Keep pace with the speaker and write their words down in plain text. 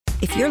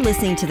If you're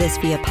listening to this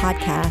via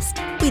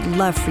podcast, we'd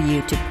love for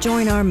you to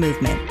join our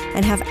movement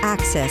and have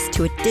access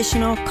to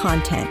additional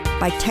content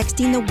by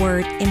texting the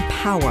word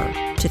EMPOWER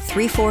to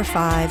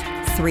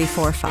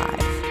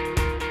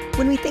 345-345.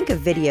 When we think of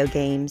video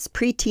games,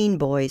 preteen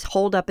boys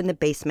holed up in the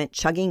basement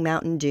chugging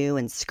Mountain Dew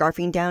and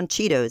scarfing down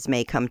Cheetos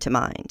may come to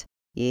mind.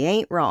 You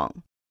ain't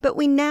wrong. But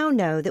we now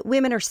know that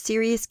women are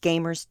serious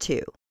gamers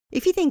too.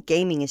 If you think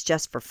gaming is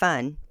just for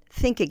fun,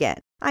 think again.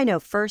 I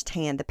know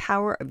firsthand the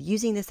power of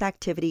using this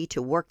activity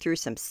to work through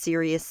some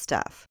serious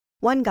stuff.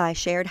 One guy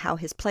shared how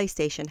his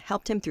PlayStation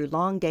helped him through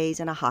long days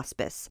in a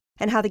hospice,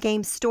 and how the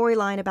game's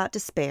storyline about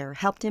despair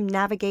helped him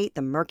navigate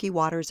the murky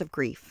waters of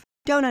grief.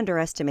 Don't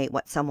underestimate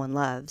what someone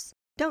loves.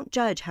 Don't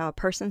judge how a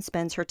person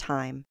spends her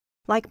time.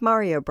 Like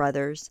Mario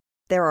Brothers,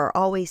 there are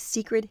always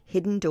secret,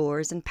 hidden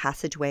doors and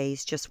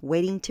passageways just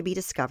waiting to be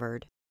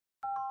discovered.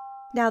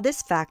 Now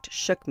this fact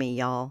shook me,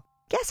 y'all.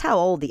 Guess how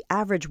old the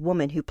average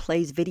woman who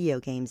plays video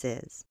games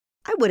is?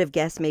 I would have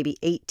guessed maybe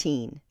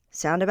 18.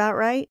 Sound about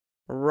right?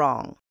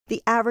 Wrong.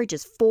 The average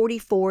is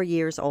 44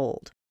 years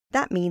old.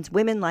 That means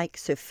women like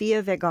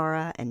Sofia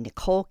Vergara and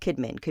Nicole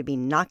Kidman could be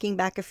knocking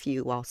back a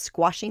few while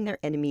squashing their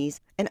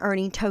enemies and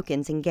earning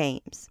tokens in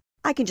games.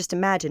 I can just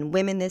imagine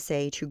women this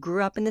age who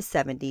grew up in the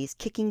 70s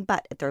kicking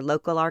butt at their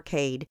local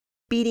arcade,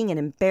 beating an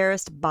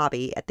embarrassed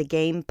Bobby at the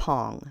game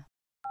Pong.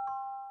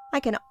 I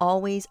can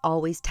always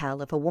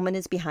tell if a woman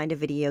is behind a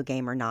video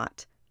game or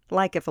not,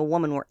 like if a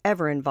woman were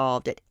ever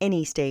involved at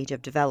any stage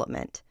of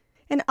development.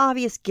 An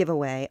obvious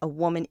giveaway a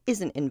woman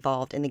isn't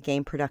involved in the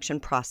game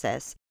production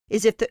process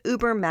is if the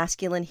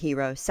uber-masculine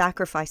hero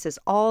sacrifices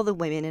all the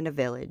women in a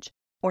village,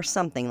 or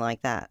something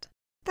like that.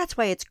 That's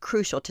why it's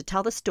crucial to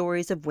tell the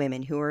stories of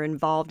women who are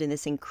involved in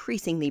this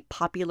increasingly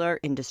popular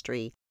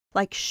industry,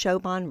 like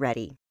Shobhan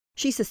Reddy.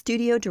 She's the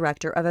studio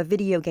director of a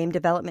video game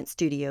development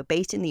studio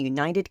based in the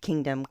United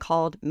Kingdom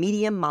called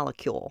Medium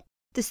Molecule.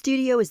 The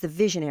studio is the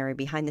visionary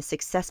behind the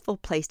successful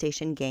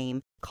PlayStation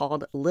game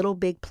called Little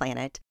Big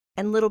Planet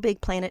and Little Big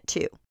Planet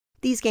 2.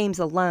 These games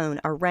alone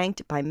are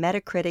ranked by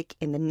Metacritic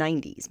in the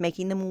 90s,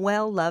 making them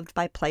well-loved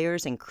by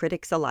players and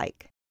critics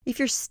alike. If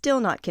you're still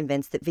not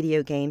convinced that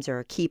video games are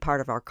a key part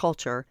of our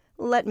culture,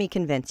 let me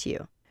convince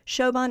you.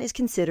 Shobhan is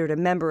considered a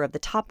member of the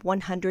top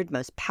 100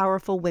 most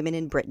powerful women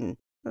in Britain.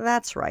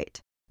 That's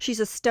right. She's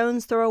a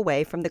stone's throw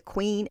away from the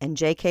Queen and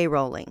J.K.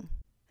 Rowling.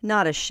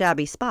 Not a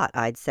shabby spot,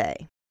 I'd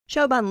say.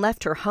 Shobhan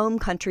left her home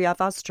country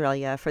of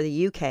Australia for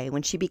the UK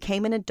when she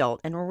became an adult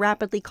and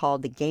rapidly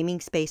called the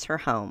gaming space her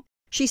home.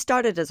 She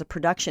started as a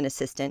production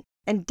assistant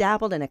and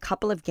dabbled in a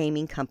couple of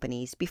gaming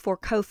companies before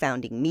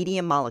co-founding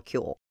Medium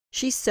Molecule.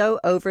 She's so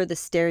over the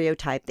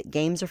stereotype that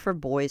games are for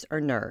boys or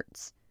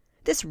nerds.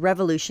 This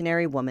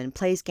revolutionary woman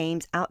plays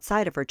games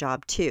outside of her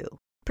job too,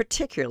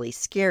 particularly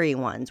scary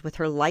ones with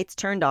her lights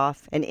turned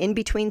off and in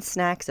between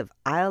snacks of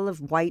Isle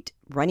of Wight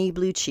runny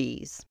blue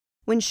cheese.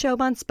 When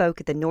Shobhan spoke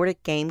at the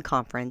Nordic Game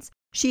Conference,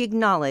 she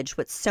acknowledged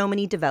what so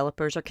many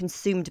developers are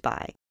consumed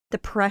by, the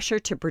pressure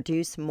to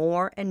produce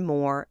more and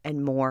more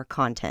and more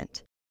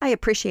content. I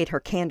appreciate her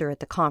candor at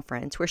the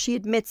conference, where she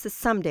admits that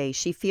some days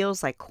she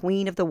feels like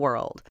queen of the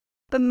world,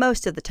 but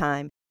most of the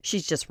time,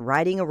 she's just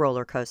riding a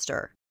roller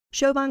coaster.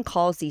 Shobhan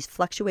calls these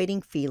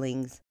fluctuating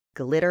feelings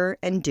glitter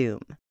and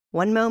doom.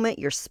 One moment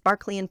you're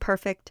sparkly and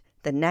perfect,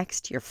 the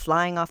next you're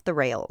flying off the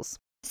rails.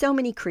 So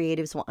many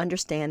creatives will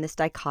understand this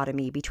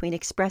dichotomy between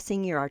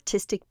expressing your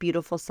artistic,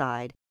 beautiful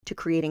side to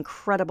create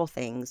incredible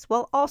things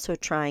while also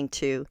trying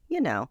to,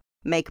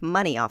 make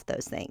money off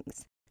those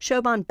things.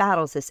 Shobhan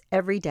battles this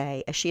every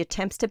day as she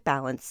attempts to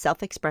balance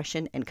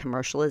self-expression and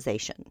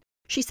commercialization.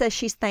 She says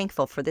she's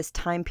thankful for this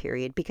time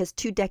period because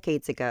 2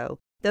 decades ago,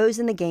 those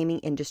in the gaming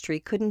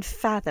industry couldn't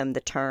fathom the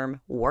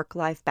term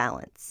work-life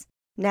balance.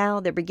 Now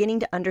they're beginning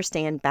to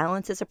understand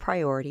balance is a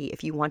priority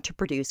if you want to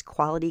produce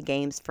quality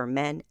games for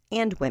men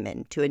and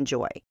women to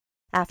enjoy.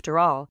 After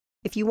all,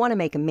 if you want to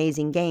make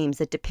amazing games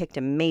that depict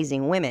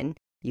amazing women,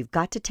 you've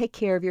got to take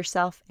care of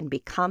yourself and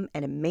become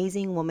an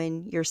amazing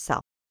woman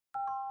yourself.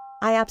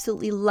 I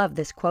absolutely love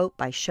this quote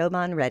by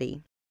Shobhan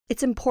Reddy.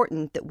 It's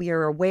important that we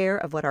are aware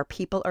of what our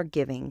people are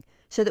giving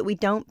so that we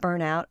don't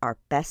burn out our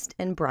best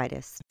and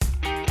brightest.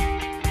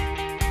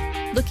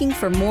 Looking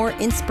for more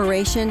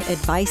inspiration,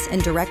 advice,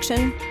 and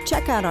direction?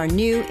 Check out our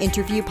new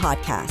interview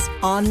podcast,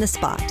 On the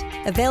Spot,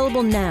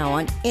 available now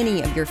on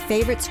any of your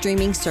favorite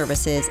streaming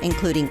services,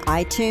 including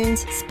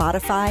iTunes,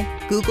 Spotify,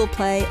 Google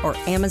Play, or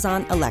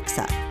Amazon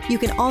Alexa. You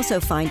can also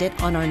find it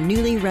on our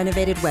newly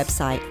renovated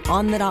website,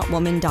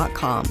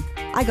 onthedotwoman.com.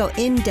 I go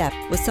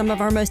in-depth with some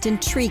of our most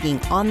intriguing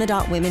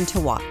on-the-dot women to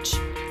watch.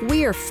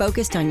 We are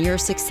focused on your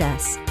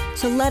success,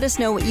 so let us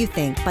know what you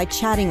think by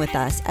chatting with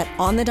us at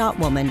On the Dot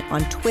Woman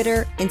on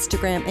Twitter,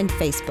 Instagram, and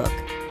Facebook.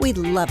 We'd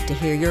love to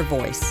hear your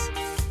voice.